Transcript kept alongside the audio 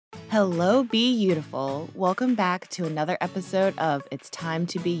Hello, Be Beautiful. Welcome back to another episode of It's Time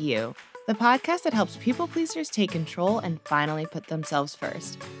to Be You, the podcast that helps people pleasers take control and finally put themselves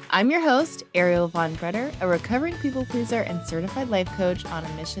first. I'm your host, Ariel Von Bretter, a recovering people pleaser and certified life coach on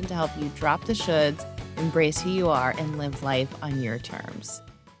a mission to help you drop the shoulds, embrace who you are, and live life on your terms.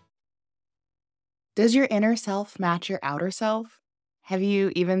 Does your inner self match your outer self? Have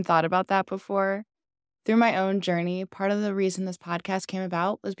you even thought about that before? Through my own journey, part of the reason this podcast came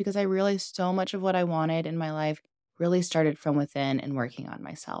about was because I realized so much of what I wanted in my life really started from within and working on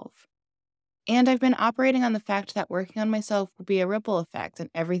myself. And I've been operating on the fact that working on myself will be a ripple effect and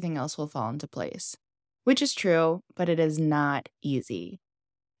everything else will fall into place. Which is true, but it is not easy.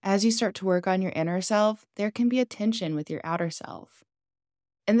 As you start to work on your inner self, there can be a tension with your outer self.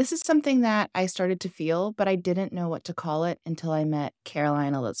 And this is something that I started to feel, but I didn't know what to call it until I met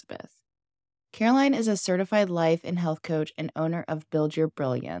Caroline Elisabeth. Caroline is a certified life and health coach and owner of Build Your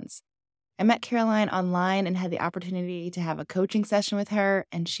Brilliance. I met Caroline online and had the opportunity to have a coaching session with her,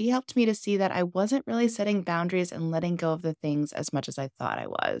 and she helped me to see that I wasn't really setting boundaries and letting go of the things as much as I thought I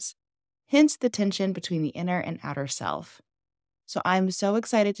was. Hence the tension between the inner and outer self. So I'm so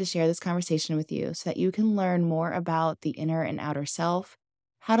excited to share this conversation with you so that you can learn more about the inner and outer self,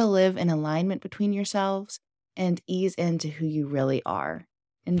 how to live in alignment between yourselves, and ease into who you really are.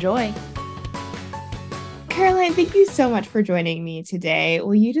 Enjoy! Caroline, thank you so much for joining me today.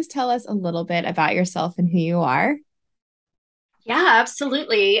 Will you just tell us a little bit about yourself and who you are? Yeah,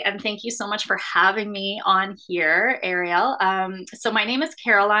 absolutely. And thank you so much for having me on here, Ariel. So, my name is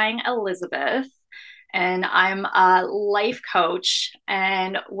Caroline Elisabeth, and I'm a life coach.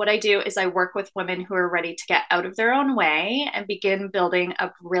 And what I do is I work with women who are ready to get out of their own way and begin building a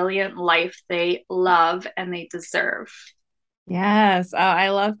brilliant life they love and they deserve. Yes. Oh, I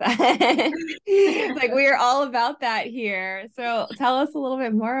love that. It's like we are all about that here. So tell us a little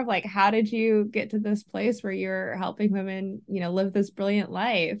bit more of like how did you get to this place where you're helping women, live this brilliant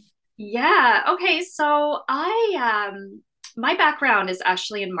life? Yeah. Okay. So my background is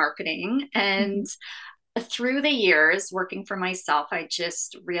actually in marketing, and Mhm. through the years working for myself, I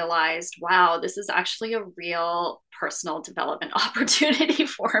just realized, wow, this is actually a real personal development opportunity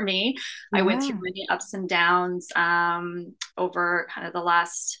for me. I went through Yeah. many ups and downs over kind of the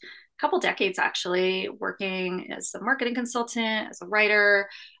last couple decades, actually, working as a marketing consultant, as a writer,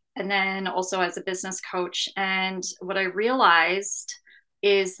 and then also as a business coach. And what I realized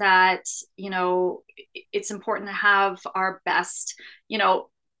is that, it's important to have our best,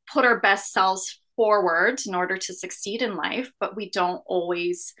 put our best selves forward in order to succeed in life, but we don't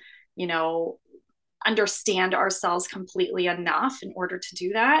always, you know, understand ourselves completely enough in order to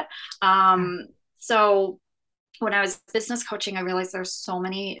do that. So when I was business coaching, I realized there's so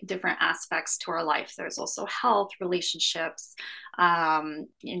many different aspects to our life. There's also health, relationships,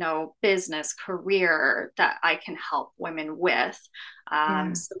 business, career that I can help women with.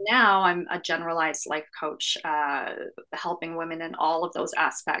 Yeah. So now I'm a generalized life coach, helping women in all of those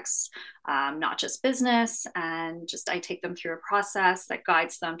aspects, not just business. And just I take them through a process that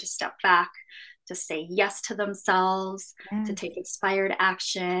guides them to step back, to say yes to themselves, to Yes. take inspired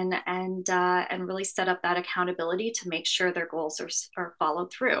action, and really set up that accountability to make sure their goals are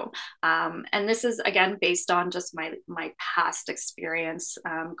followed through. And this is again based on just my past experience,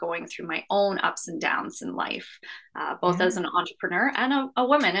 going through my own ups and downs in life, both Yeah. as an entrepreneur and a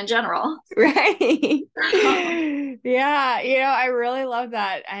woman in general. Right. Yeah, I really love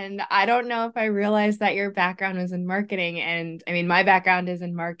that. And I don't know if I realized that your background was in marketing. And I mean, my background is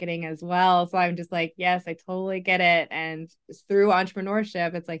in marketing as well. So I'm just like, yes, I totally get it. And through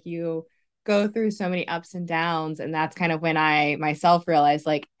entrepreneurship, it's like you go through so many ups and downs. And that's kind of when I myself realized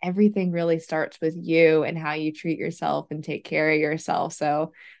like everything really starts with you and how you treat yourself and take care of yourself.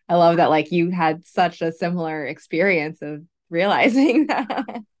 So I love that like you had such a similar experience of realizing that.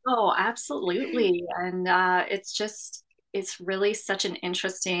 Oh, absolutely. And it's really such an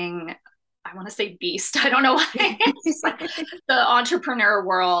interesting, I want to say beast. I don't know why. It's like the entrepreneur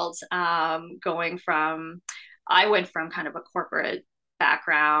world, I went from kind of a corporate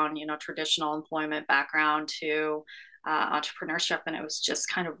background, traditional employment background to entrepreneurship. And it was just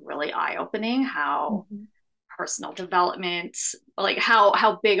kind of really eye-opening how Mhm. personal development, like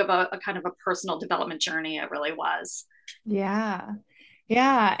how big of a kind of a personal development journey it really was. Yeah.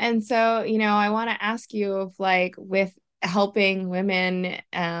 Yeah. And so, I want to ask you of like with helping women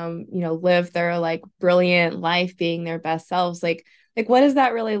live their like brilliant life, being their best selves, like what does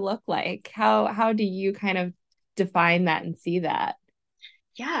that really look like? How do you kind of define that and see that?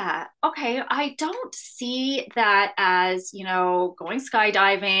 Yeah. Okay. I don't see that as, going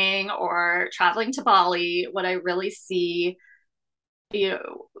skydiving or traveling to Bali. What I really see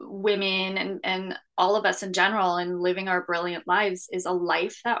women and all of us in general and living our brilliant lives is a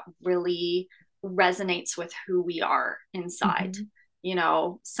life that really resonates with who we are inside.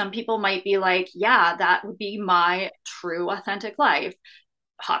 Mhm. Some people might be like, yeah, that would be my true authentic life,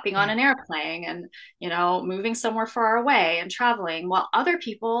 hopping on Yeah. an airplane and moving somewhere far away and traveling, while other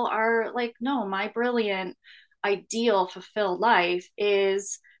people are like, no, my brilliant ideal fulfilled life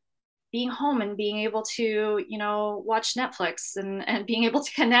is being home and being able to watch Netflix and being able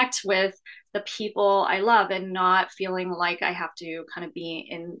to connect with the people I love and not feeling like I have to kind of be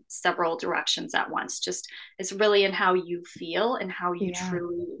in several directions at once. Just it's really in how you feel and how you Yeah.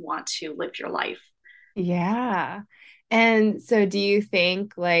 truly want to live your life. Yeah. And so do you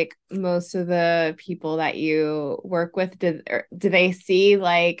think like most of the people that you work with, do they see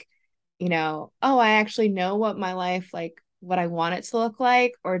like, oh, I actually know what my life like what I want it to look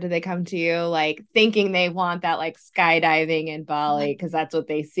like? Or do they come to you like thinking they want that like skydiving in Bali because that's what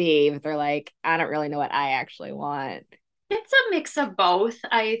they see, but they're like, I don't really know what I actually want. It's a mix of both.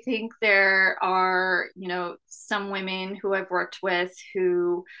 I think there are, some women who I've worked with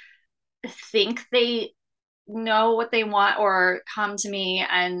who think they know what they want or come to me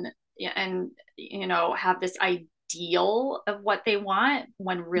and have this ideal of what they want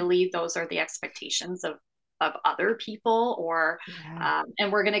when really those are the expectations of other people or Yeah.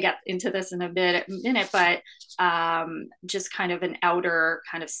 and we're going to get into this in a minute, but just kind of an outer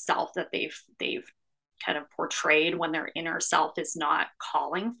kind of self that they've kind of portrayed when their inner self is not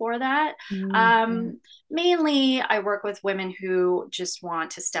calling for that. Yeah. Mainly, I work with women who just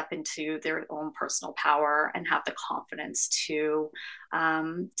want to step into their own personal power and have the confidence to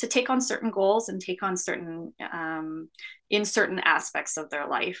take on certain goals and take on certain in certain aspects of their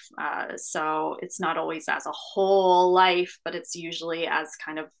life. So it's not always as a whole life, but it's usually as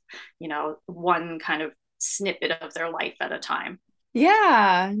kind of one kind of snippet of their life at a time.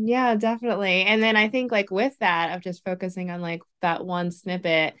 Yeah, yeah, definitely. And then I think like with that of just focusing on like that one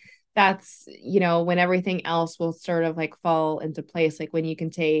snippet, that's, when everything else will sort of like fall into place. Like when you can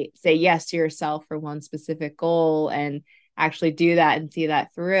say yes to yourself for one specific goal and actually do that and see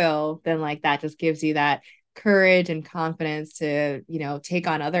that through, then like that just gives you that courage and confidence to, take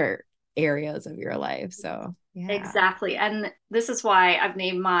on other areas of your life. So, yeah. Exactly. And this is why I've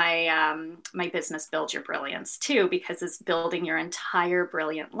named my business Build Your Brilliance too, because it's building your entire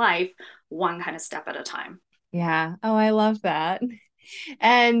brilliant life one kind of step at a time. Yeah. Oh, I love that.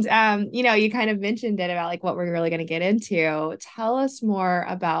 And you kind of mentioned it about like what we're really going to get into. Tell us more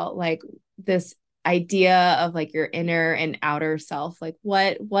about like this idea of like your inner and outer self. Like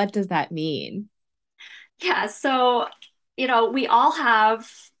what does that mean? Yeah, so we all have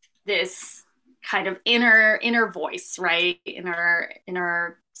this kind of inner voice, right?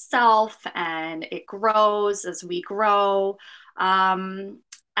 Inner self, and it grows as we grow. And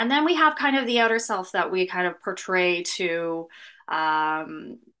then we have kind of the outer self that we kind of portray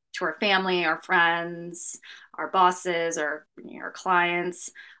um, to our family, our friends, our bosses, or our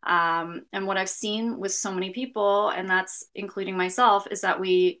clients. And what I've seen with so many people, and that's including myself, is that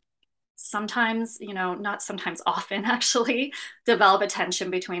we sometimes, not sometimes, often actually develop a tension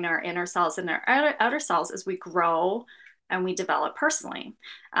between our inner selves and our outer selves as we grow and we develop personally.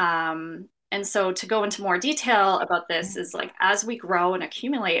 And so to go into more detail about this is like as we grow and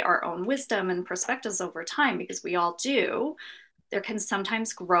accumulate our own wisdom and perspectives over time, because we all do, there can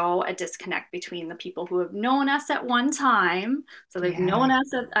sometimes grow a disconnect between the people who have known us at one time. So they've known Yeah.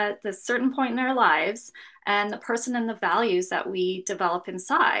 us at a certain point in their lives, and the person and the values that we develop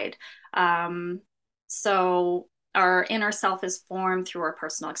inside. Um, so our inner self is formed through our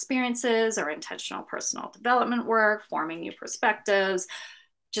personal experiences, our intentional personal development work, forming new perspectives,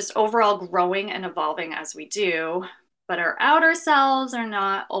 just overall growing and evolving as we do. But our outer selves are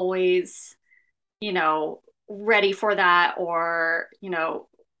not always ready for that, or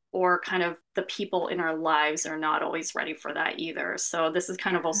or kind of the people in our lives are not always ready for that either. So this is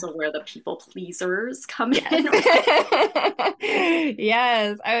kind of Yeah. also where the people pleasers come Yes. in.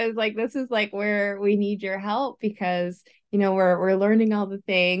 Yes. I was like, this is like where we need your help because, we're learning all the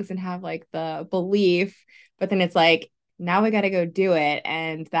things and have like the belief, but then it's like, now we got to go do it.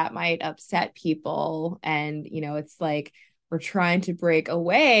 And that might upset people. And, it's like we're trying to break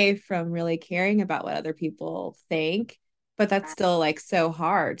away from really caring about what other people think, but that's still like so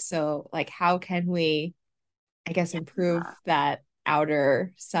hard. So, like, how can we, I guess, Yeah. improve that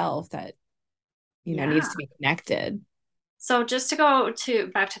outer self that Yeah. needs to be connected. So just to go to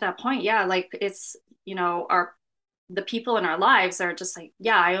back to that point, yeah, like it's, our the people in our lives are just like,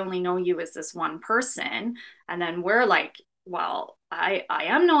 yeah, I only know you as this one person. And then we're like, well, I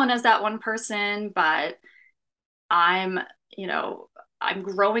am known as that one person, but I'm, I'm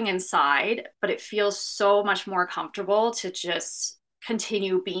growing inside, but it feels so much more comfortable to just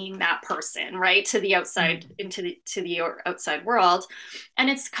continue being that person, right? To the outside, Mm. into the outside world. And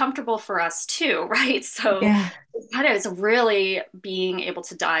it's comfortable for us too, right? So Yeah. it's kind of, it's really being able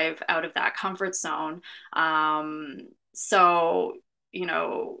to dive out of that comfort zone. So, you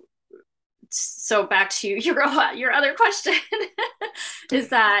know, so back to your other question is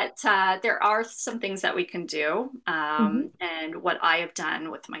that there are some things that we can do, Mhm. and what I have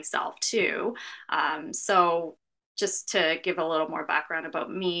done with myself too. So just to give a little more background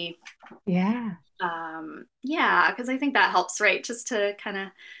about me, Yeah. yeah, because I think that helps, right? Just to kind of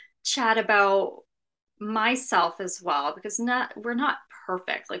chat about myself as well, because not we're not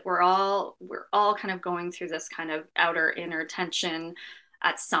perfect. Like we're all kind of going through this kind of outer inner tension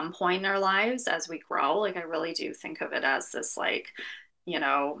at some point in our lives as we grow. Like I really do think of it as this, like,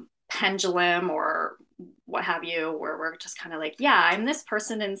 pendulum or what have you, where we're just kind of like, yeah, I'm this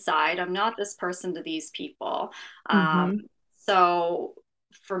person inside, I'm not this person to these people. um, Hmm. so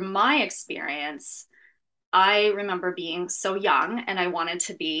from my experience, I remember being so young and I wanted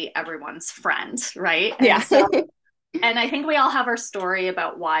to be everyone's friend, right? Yeah. And I think we all have our story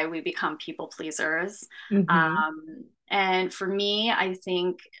about why we become people pleasers. Hmm. And for me, I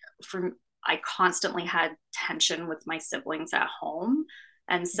think for I constantly had tension with my siblings at home.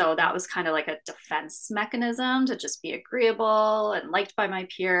 And so that was kind of like a defense mechanism to just be agreeable and liked by my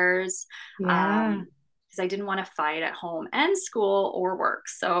peers. Yeah. Um, because I didn't want to fight at home and school or work.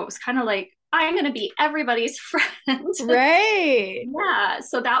 So it was kind of like, I'm going to be everybody's friend. Right. Yeah,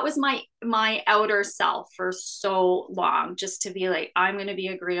 so that was my outer self for so long, just to be like, I'm going to be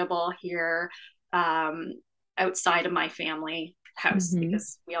agreeable here, um, outside of my family house, Hmm.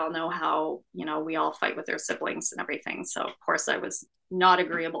 because we all know how, we all fight with their siblings and everything. So of course I was not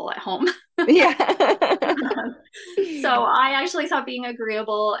agreeable at home. Yeah. So I actually thought being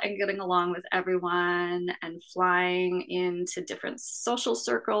agreeable and getting along with everyone and flying into different social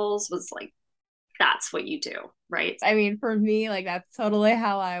circles was like, that's what you do, right? I mean, for me, like that's totally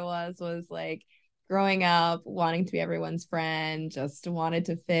how I was like growing up, wanting to be everyone's friend, just wanted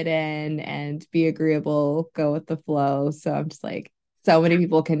to fit in and be agreeable, go with the flow. So I'm just like, so many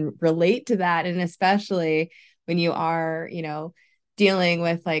people can relate to that. And especially when you are, dealing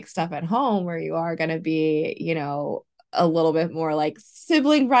with like stuff at home where you are going to be, a little bit more like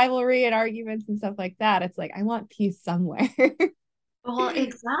sibling rivalry and arguments and stuff like that. It's like, I want peace somewhere. Well,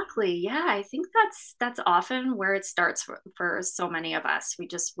 exactly. Yeah, I think that's often where it starts for so many of us.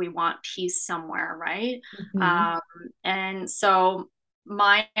 We want peace somewhere, right? Mhm. Um, and so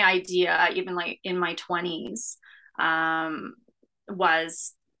my idea, even like in my 20s, um,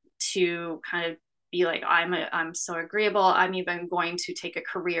 was to kind of be like, I'm so agreeable. I'm even going to take a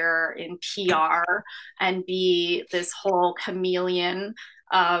career in PR and be this whole chameleon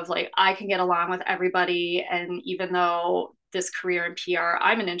of like, I can get along with everybody. And even though this career in PR,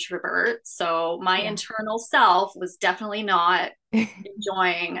 I'm an introvert. So my Yeah. internal self was definitely not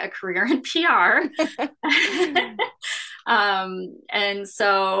enjoying a career in PR. And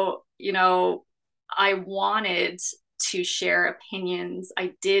so, I wanted to share opinions.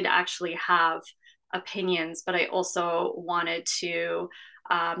 I did actually have opinions, but I also wanted to,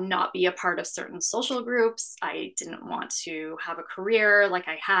 not be a part of certain social groups. I didn't want to have a career like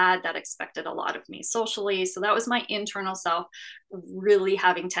I had that expected a lot of me socially. So that was my internal self really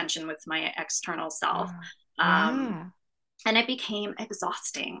having tension with my external self. Wow. Um, Yeah. and it became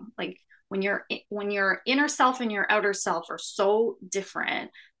exhausting. Like when your inner self and your outer self are so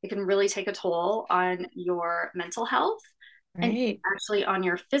different, it can really take a toll on your mental health and Right. actually on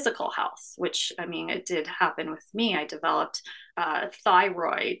your physical health, which, I mean, it did happen with me. I developed a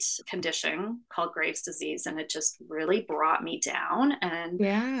thyroid condition called Graves' disease, and it just really brought me down. And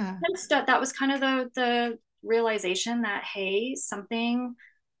Yeah. that was kind of the realization that, hey, something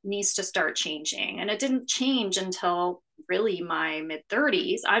needs to start changing. And it didn't change until really my mid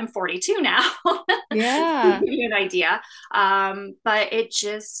 30s. I'm 42 now, to give Yeah. you an idea. But it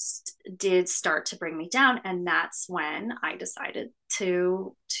just did start to bring me down. And that's when I decided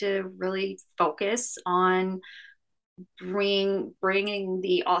to really focus on bringing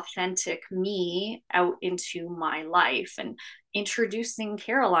the authentic me out into my life and introducing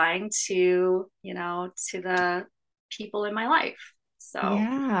Caroline to the people in my life. So,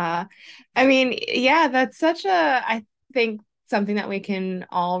 Yeah. I mean, yeah, that's such I think something that we can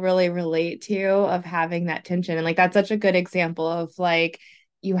all really relate to of having that tension. And like that's such a good example of like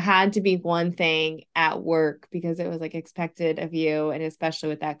you had to be one thing at work because it was like expected of you, and especially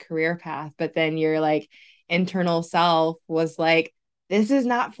with that career path. But then your like internal self was like, this is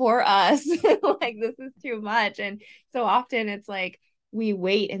not for us. Like this is too much. And so often it's like we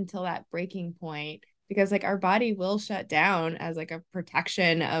wait until that breaking point because like our body will shut down as like a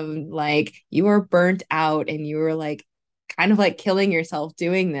protection of like you are burnt out and you were like kind of like killing yourself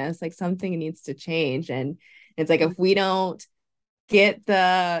doing this, like something needs to change. And it's like if we don't get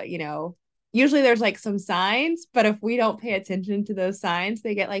the, usually there's like some signs, but if we don't pay attention to those signs,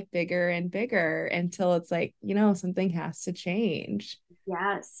 they get like bigger and bigger until it's like, something has to change.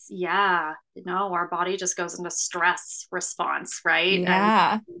 Yes. Yeah. Our body just goes into stress response, right? And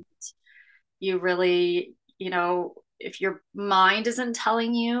Yeah. you really, if your mind isn't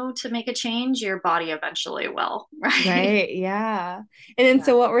telling you to make a change, your body eventually will, right? Right. Yeah. And then Yeah.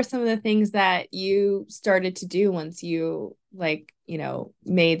 so what were some of the things that you started to do once you like,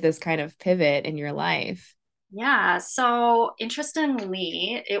 made this kind of pivot in your life? Yeah. So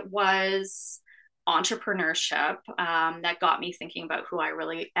interestingly, it was entrepreneurship that got me thinking about who I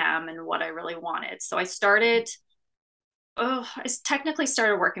really am and what I really wanted. So I technically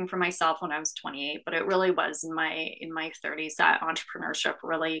started working for myself when I was 28, but it really was in my 30s that entrepreneurship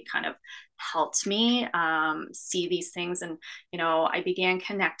really kind of helped me see these things. And I began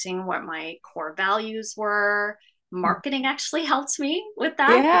connecting what my core values were. Marketing actually helped me with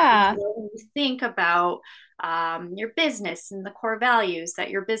that because Yeah. when you think about your business and the core values that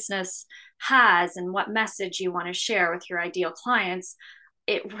your business has and what message you want to share with your ideal clients,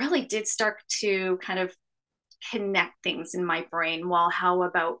 it really did start to kind of connect things in my brain. Well, how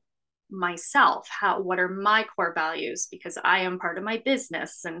about myself? What are my core values? Because I am part of my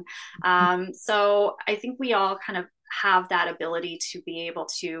business. And so I think we all kind of have that ability to be able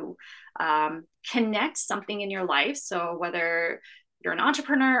to connect something in your life. So whether you're an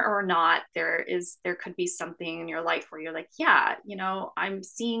entrepreneur or not, there could be something in your life where you're like, yeah, I'm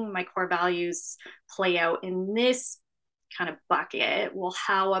seeing my core values play out in this kind of bucket. Well,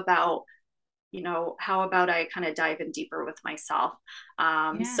 how about I kind of dive in deeper with myself?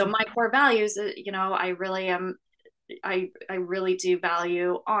 So Yeah. my core values, I really am. I really do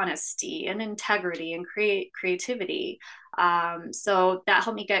value honesty and integrity and creativity. So that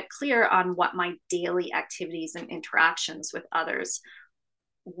helped me get clear on what my daily activities and interactions with others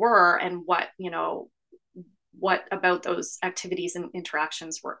were, and what about those activities and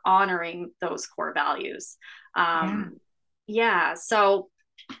interactions were honoring those core values. Yeah. Yeah. So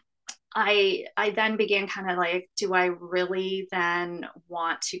I then began kind of like, do I really then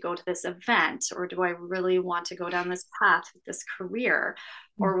want to go to this event, or do I really want to go down this path with this career?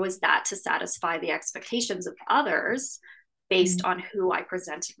 Or was that to satisfy the expectations of others based Mhm. on who I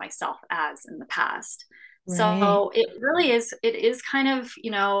presented myself as in the past? Right. So it is kind of,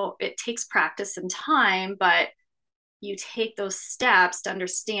 it takes practice and time, but you take those steps to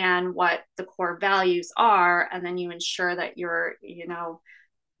understand what the core values are, and then you ensure that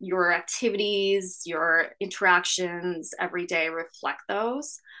your activities, your interactions every day reflect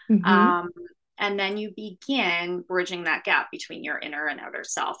those. Hmm. Um, and then you begin bridging that gap between your inner and outer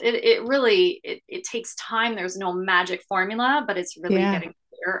self. It really it takes time. There's no magic formula, but it's really Yeah. getting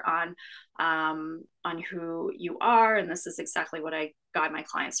clear on who you are. And this is exactly what I guide my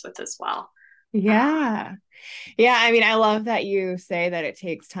clients with as well. Yeah. Yeah, I mean, I love that you say that it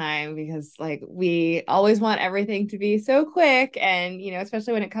takes time because like we always want everything to be so quick and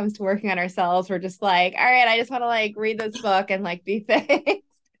especially when it comes to working on ourselves, we're just like, all right, I just want to like read this book and like be fixed.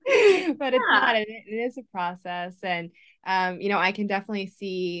 But it's Yeah, not, it is a process. And I can definitely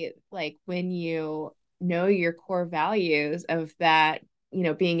see like when you know your core values of that,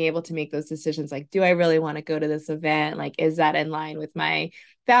 being able to make those decisions like, do I really want to go to this event? Like, is that in line with my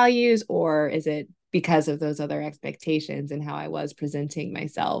values or is it because of those other expectations and how I was presenting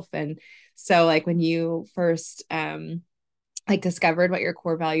myself? And so like when you first like discovered what your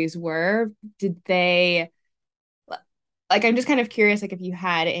core values were, did they like I'm just kind of curious like if you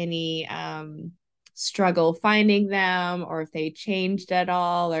had any struggle finding them or if they changed at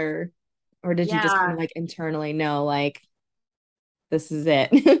all or did you just kind yeah. of like internally know like this is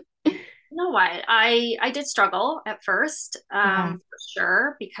it? You know what? I did struggle at first, Yeah. for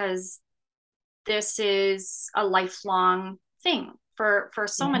sure, because this is a lifelong thing for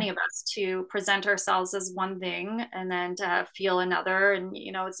so Yeah. many of us to present ourselves as one thing and then to feel another. And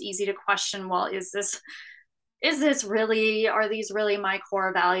it's easy to question, well, is this really, are these really my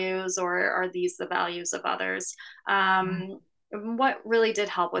core values, or are these the values of others? Yeah. What really did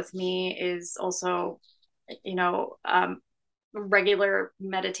help with me is also, you know um, regular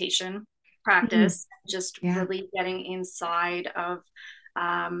meditation Mhm. practice, just Yeah. really getting inside of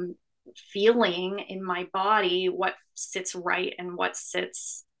um, feeling in my body what sits right and what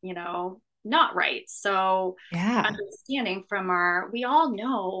sits, not right. So Yeah. understanding from we all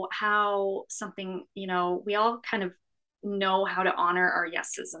know how something, we all kind of know how to honor our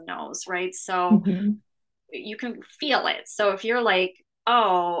yeses and nos, right? So Mhm. you can feel it. So if you're like,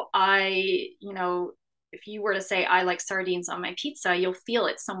 oh, if you were to say, I like sardines on my pizza, you'll feel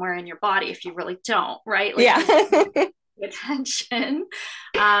it somewhere in your body if you really don't, right? Like Yeah. you pay attention.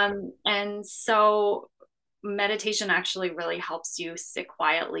 And so meditation actually really helps you sit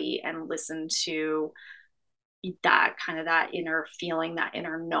quietly and listen to that kind of that inner feeling, that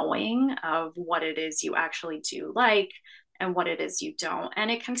inner knowing of what it is you actually do like and what it is you don't. And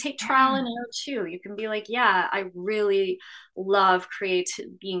it can take trial Yeah. and error too. You can be like, yeah, I really love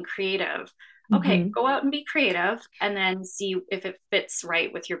being creative. Okay, Mhm. go out and be creative and then see if it fits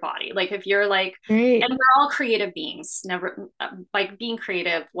right with your body. Like if you're like, and Great. we're all creative beings, never like being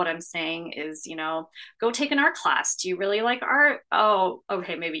creative. What I'm saying is, go take an art class. Do you really like art? Oh,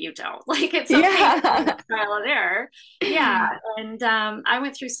 okay, maybe you don't. Like it's okay to Yeah. trial and error. Yeah. And I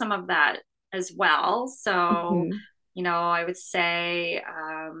went through some of that as well. So, Mhm. I would say,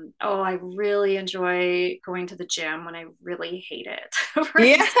 oh, I really enjoy going to the gym when I really hate it, for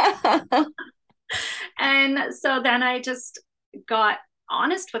example. Yeah. And so then I just got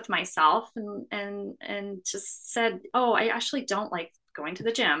honest with myself and just said, oh, I actually don't like going to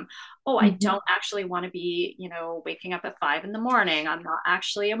the gym. Oh, I Mhm. don't actually want to be, waking up at 5 in the morning. I'm not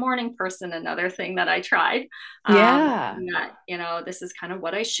actually a morning person. Another thing that I tried. Yeah. That, this is kind of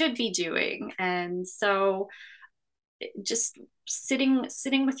what I should be doing. And so just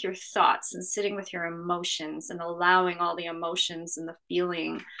sitting with your thoughts and sitting with your emotions and allowing all the emotions and the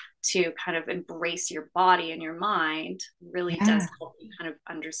feeling to kind of embrace your body and your mind really does Yeah. help you kind of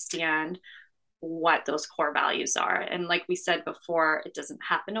understand what those core values are. And like we said before, it doesn't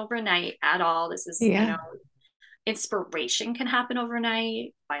happen overnight at all. This is, Yeah. inspiration can happen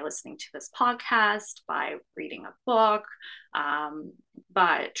overnight by listening to this podcast, by reading a book. Um,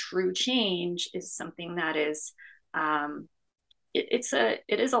 but true change is something that is um, it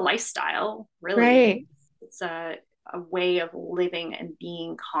is a lifestyle, really. Right. It's a way of living and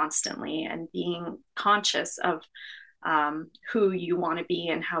being constantly and being conscious of who you want to be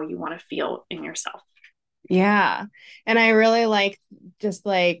and how you want to feel in yourself. Yeah. And I really like just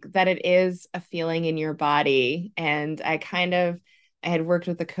like that it is a feeling in your body. And I had worked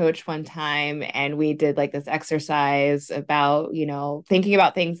with a coach one time and we did like this exercise about, thinking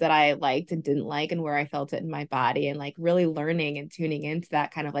about things that I liked and didn't like and where I felt it in my body and like really learning and tuning into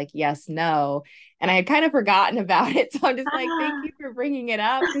that kind of like yes, no. And I had kind of forgotten about it. So I'm just like, thank Ah, you for bringing it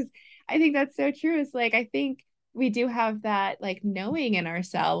up because I think that's so true. It's like, I think we do have that like knowing in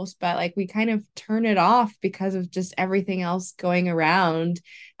ourselves, but like we kind of turn it off because of just everything else going around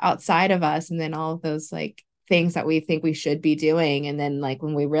outside of us. And then all of those like things that we think we should be doing. And then like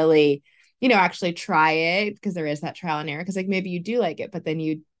when we really, actually try it, because there is that trial and error, because like maybe you do like it, but then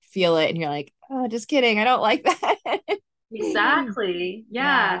you feel it and you're like, oh, just kidding. I don't like that. exactly.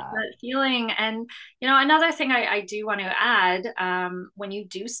 Yeah, Yeah. that feeling. And, another thing I do want to add, when you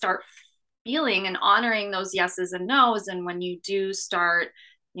do start feeling and honoring those yeses and nos, and when you do start,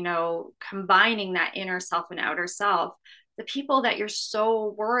 combining that inner self and outer self, the people that you're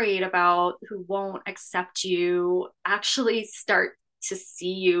so worried about who won't accept you actually start to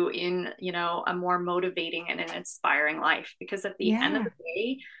see you in, a more motivating and an inspiring life. Because at the end of Yeah. the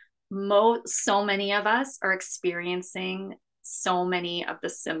day, so many of us are experiencing so many of the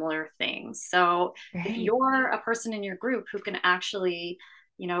similar things. So if Right. you're a person in your group who can actually,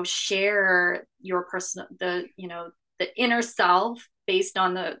 share your personal, the inner self based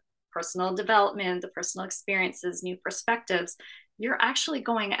on the personal development, the personal experiences, new perspectives, you're actually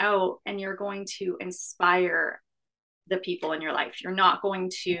going out and you're going to inspire the people in your life. You're not going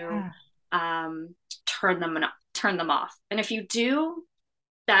to Yeah. um, turn them off. And if you do,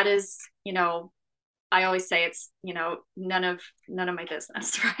 that is, I always say it's, none of my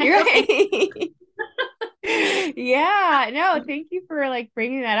business, right? You're Like, right. Yeah, no, thank you for like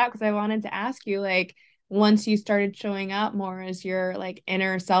bringing that up because I wanted to ask you like once you started showing up more as your like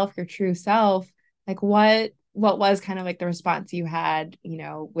inner self, your true self, like what was kind of like the response you had,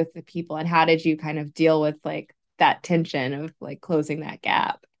 with the people and how did you kind of deal with like that tension of like closing that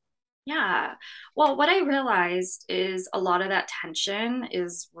gap? yeah. Well, what I realized is a lot of that tension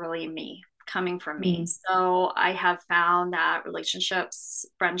is really me, coming from me. Mm, So I have found that relationships,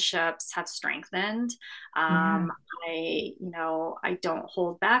 friendships have strengthened. yeah. I don't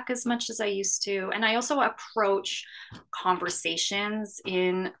hold back as much as I used to. And I also approach conversations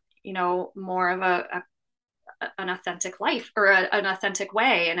in, more of an authentic life or an authentic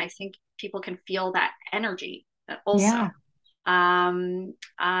way. And I think people can feel that energy also. Yeah.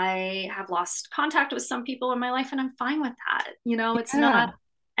 I have lost contact with some people in my life, and I'm fine with that. It's not, Yeah.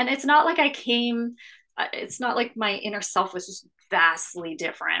 and it's not like I came it's not like my inner self was just vastly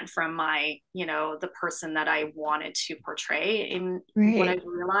different from my, the person that I wanted to portray. And what I Right.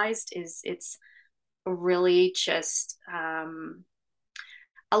 realized is it's really just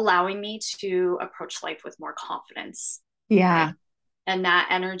allowing me to approach life with more confidence, right? Yeah. And that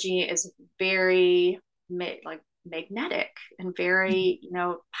energy is very like magnetic and very,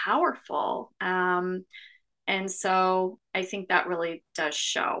 powerful. And so I think that really does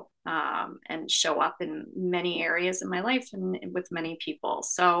show, and show up in many areas in my life and with many people.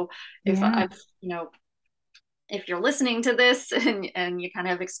 So if Yeah. I've, if you're listening to this and you're kind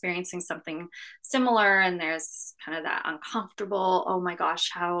of experiencing something similar, and there's kind of that uncomfortable, oh my gosh,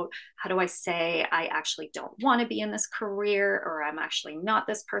 how do I say I actually don't want to be in this career, or I'm actually not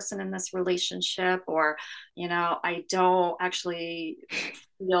this person in this relationship, or I don't actually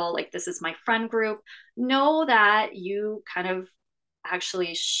feel like this is my friend group, know that you kind of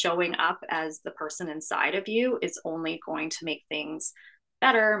actually showing up as the person inside of you is only going to make things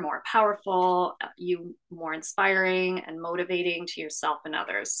better, more powerful, you more inspiring and motivating to yourself and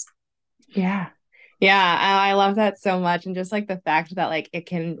others. Yeah. Yeah, I love that so much. And just like the fact that like it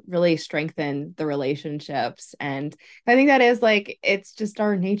can really strengthen the relationships. And I think that is like it's just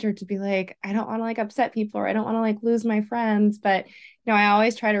our nature to be like, I don't want to like upset people or I don't want to like lose my friends. But I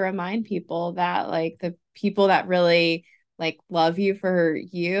always try to remind people that like the people that really like love you for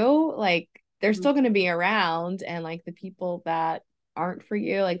you, like they're Mm-hmm. still going to be around. And like the people that aren't for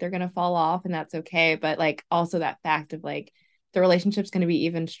you, like they're going to fall off and that's okay. But like also that fact of like the relationship's going to be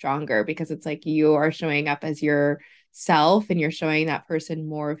even stronger because it's like you are showing up as yourself and you're showing that person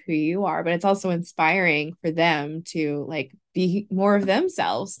more of who you are, but it's also inspiring for them to like be more of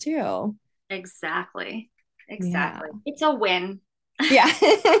themselves too. Exactly. Yeah. Exactly. It's a win. Yeah.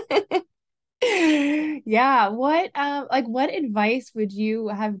 Yeah. What advice would you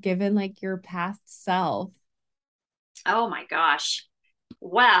have given like your past self? Oh my gosh.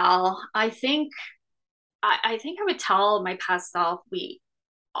 Well, I think I would tell my past self we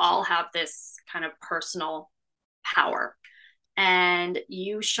all have this kind of personal power, and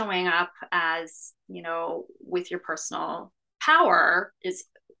you showing up as, with your personal power is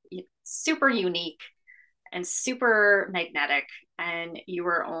super unique and super magnetic, and you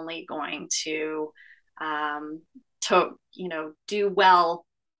are only going um do well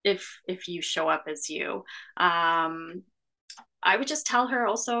if you show up as you. I would just tell her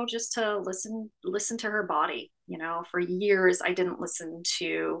also just to listen to her body. For years I didn't listen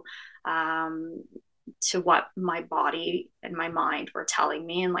um, to what my body and my mind were telling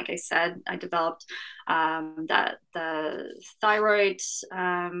me. And like I said, I developed that the thyroid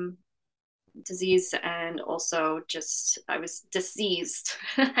disease, and also just I was diseased.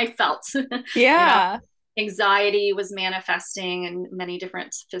 I felt, you know, Yeah. anxiety was manifesting in many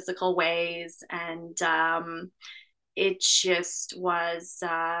different physical ways, and it just was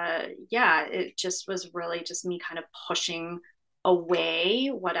yeah, it just was really just me kind of pushing away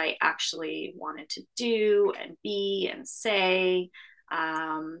what I actually wanted to do and be and say.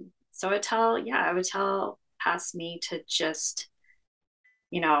 So I would tell past me to just,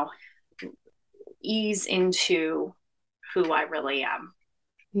 you know ease into who I really am.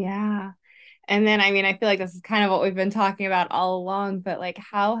 Yeah. And then, I mean, I feel like this is kind of what we've been talking about all along, but like,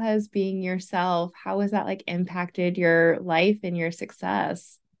 how has being yourself, how has that like impacted your life and your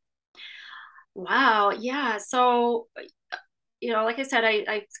success? Wow, yeah. So, like I said,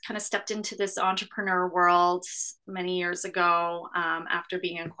 I kind of stepped into this entrepreneur world many years ago, after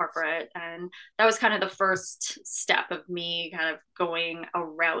being in corporate. And that was kind of the first step of me kind of going a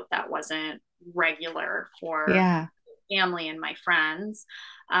route that wasn't regular for Yeah. family and my friends.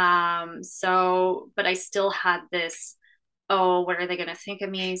 But I still had this, oh, what are they going to think of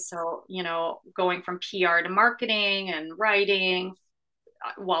me? So, going from PR to marketing and writing,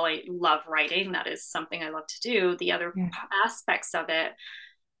 while I love writing, that is something I love to do. The other Yeah. aspects of it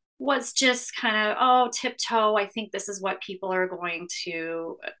was just kind of, oh, tiptoe. I think this is what people are going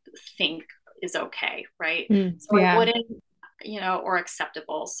to think is okay, right? Mm, So I yeah. wouldn't, or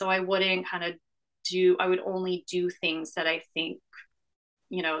acceptable. So I wouldn't kind of I would only do things that I think,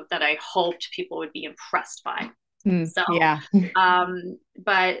 that I hoped people would be impressed by. Mm, So, yeah.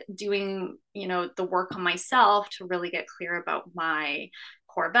 but doing, the work on myself to really get clear about my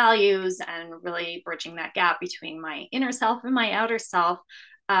core values and really bridging that gap between my inner self and my outer self,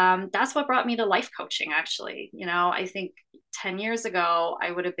 that's what brought me to life coaching, actually. I think 10 years ago,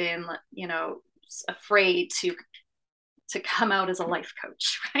 I would have been, afraid to come out as a life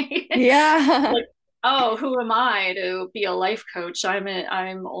coach, right? Yeah. Like, Oh, who am I to be a life coach?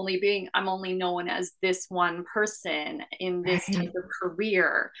 I'm only known as this one person in this type Right. of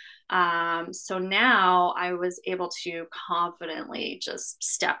career. So now I was able to confidently just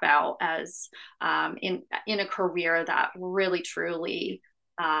step out as in a career that really truly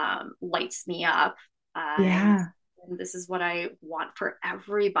lights me up. Yeah. And this is what I want for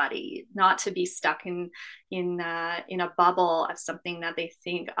everybody, not to be stuck in a bubble of something that they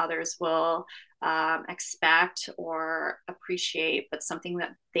think others will expect or appreciate, but something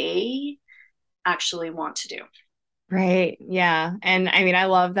that they actually want to do. Right. Yeah. And I mean, I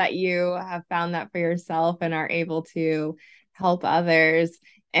love that you have found that for yourself and are able to help others.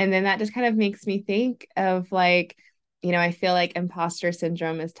 And then that just kind of makes me think of like, I feel like imposter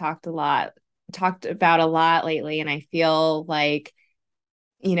syndrome is talked about a lot lately. And I feel like,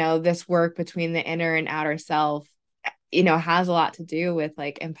 this work between the inner and outer self, has a lot to do with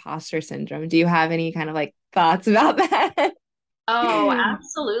like imposter syndrome. Do you have any kind of like thoughts about that? Oh,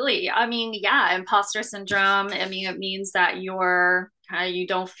 absolutely. I mean, yeah, imposter syndrome. I mean, it means that you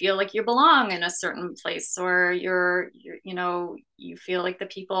don't feel like you belong in a certain place, or you feel like the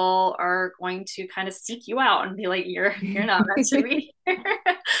people are going to kind of seek you out and be like, you're not meant to be here.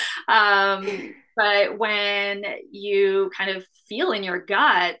 But when you kind of feel in your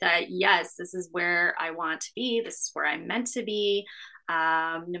gut that, yes, this is where I want to be, this is where I'm meant to be,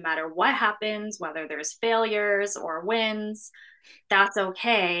 no matter what happens, whether there's failures or wins, that's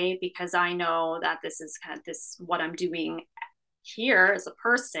okay, because I know that this is kind of this what I'm doing here as a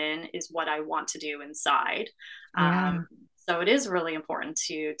person is what I want to do inside. Um, Yeah. so it is really important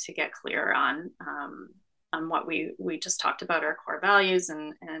to get clear on what we just talked about, our core values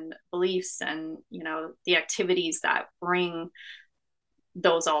and beliefs, and the activities that bring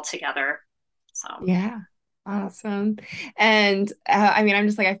those all together. So Yeah. Awesome. And I mean, I'm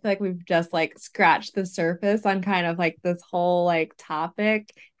just like, I feel like we've just like scratched the surface on kind of like this whole like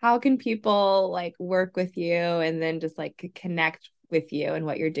topic. How can people like work with you and then just like connect with you and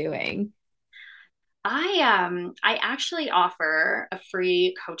what you're doing? I actually offer a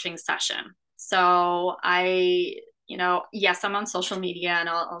free coaching session. So yes, I'm on social media, and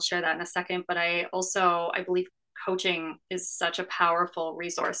I'll share that in a second, but I believe coaching is such a powerful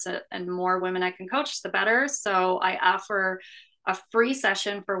resource, and more women I can coach, the better. So I offer a free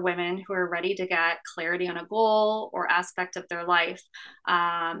session for women who are ready to get clarity on a goal or aspect of their life.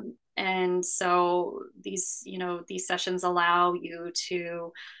 And so these sessions allow you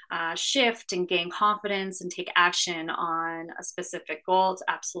to shift and gain confidence and take action on a specific goal. It's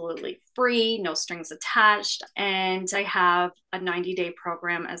absolutely free, no strings attached. And I have a 90-day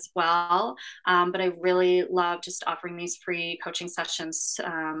program as well. But I really love just offering these free coaching sessions.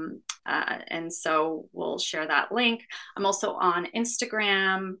 And so we'll share that link. I'm also on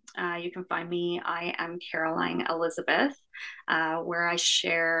Instagram. You can find me. I am Caroline Elisabeth, where I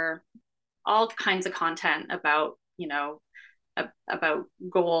share all kinds of content about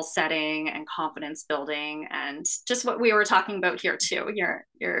goal setting and confidence building, and just what we were talking about here too. You're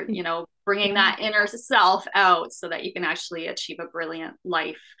bringing Yeah. that inner self out so that you can actually achieve a brilliant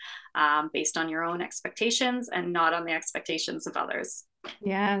life, based on your own expectations and not on the expectations of others.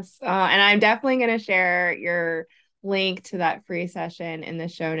 Yes. And I'm definitely going to share your link to that free session in the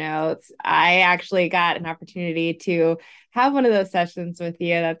show notes. I actually got an opportunity to have one of those sessions with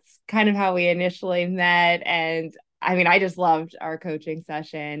you. That's kind of how we initially met. And I mean, I just loved our coaching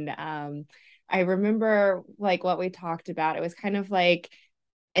session. I remember like what we talked about. It was kind of like,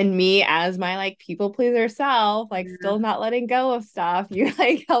 and me as my like people pleaser self, like Yeah, still not letting go of stuff, you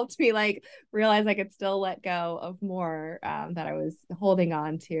like helped me like realize I could still let go of more that I was holding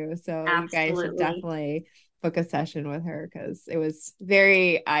on to. So you guys should absolutely. definitely book a session with her because it was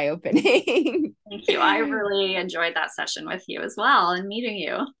very eye-opening. Thank you. I really enjoyed that session with you as well, and meeting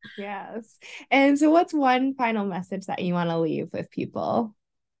you. Yes. And so what's one final message that you want to leave with people?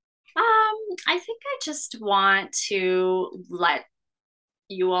 I think I just want to let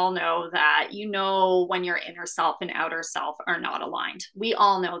you all know that when your inner self and outer self are not aligned. We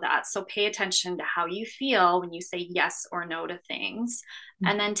all know that. So pay attention to how you feel when you say yes or no to things,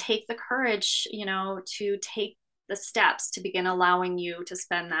 and then take the courage, to take the steps to begin allowing you to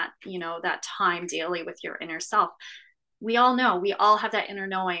spend that time daily with your inner self. We all know, we all have that inner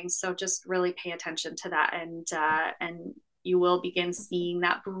knowing. So just really pay attention to that, and you will begin seeing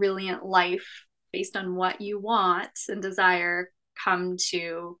that brilliant life based on what you want and desire come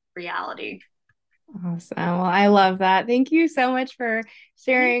to reality. Awesome. Well, I love that. Thank you so much for Thank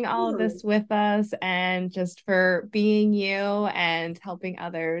sharing all of you. this with us and just for being you and helping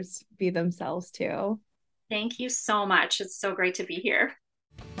others be themselves too. Thank you so much. It's so great to be here.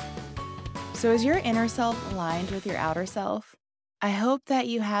 So, is your inner self aligned with your outer self? I hope that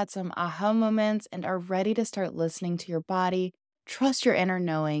you had some aha moments and are ready to start listening to your body, trust your inner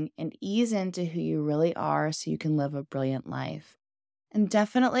knowing, and ease into who you really are so you can live a brilliant life. And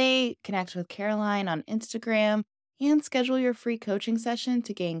definitely connect with Caroline on Instagram and schedule your free coaching session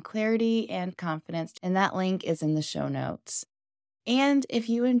to gain clarity and confidence. And that link is in the show notes. And if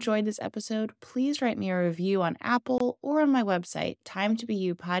you enjoyed this episode, please write me a review on Apple or on my website,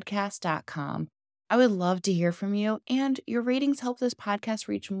 timetobeyoupodcast.com. I would love to hear from you, and your ratings help this podcast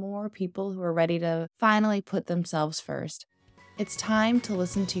reach more people who are ready to finally put themselves first. It's time to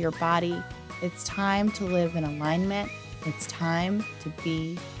listen to your body. It's time to live in alignment. It's time to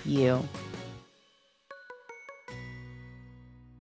be you.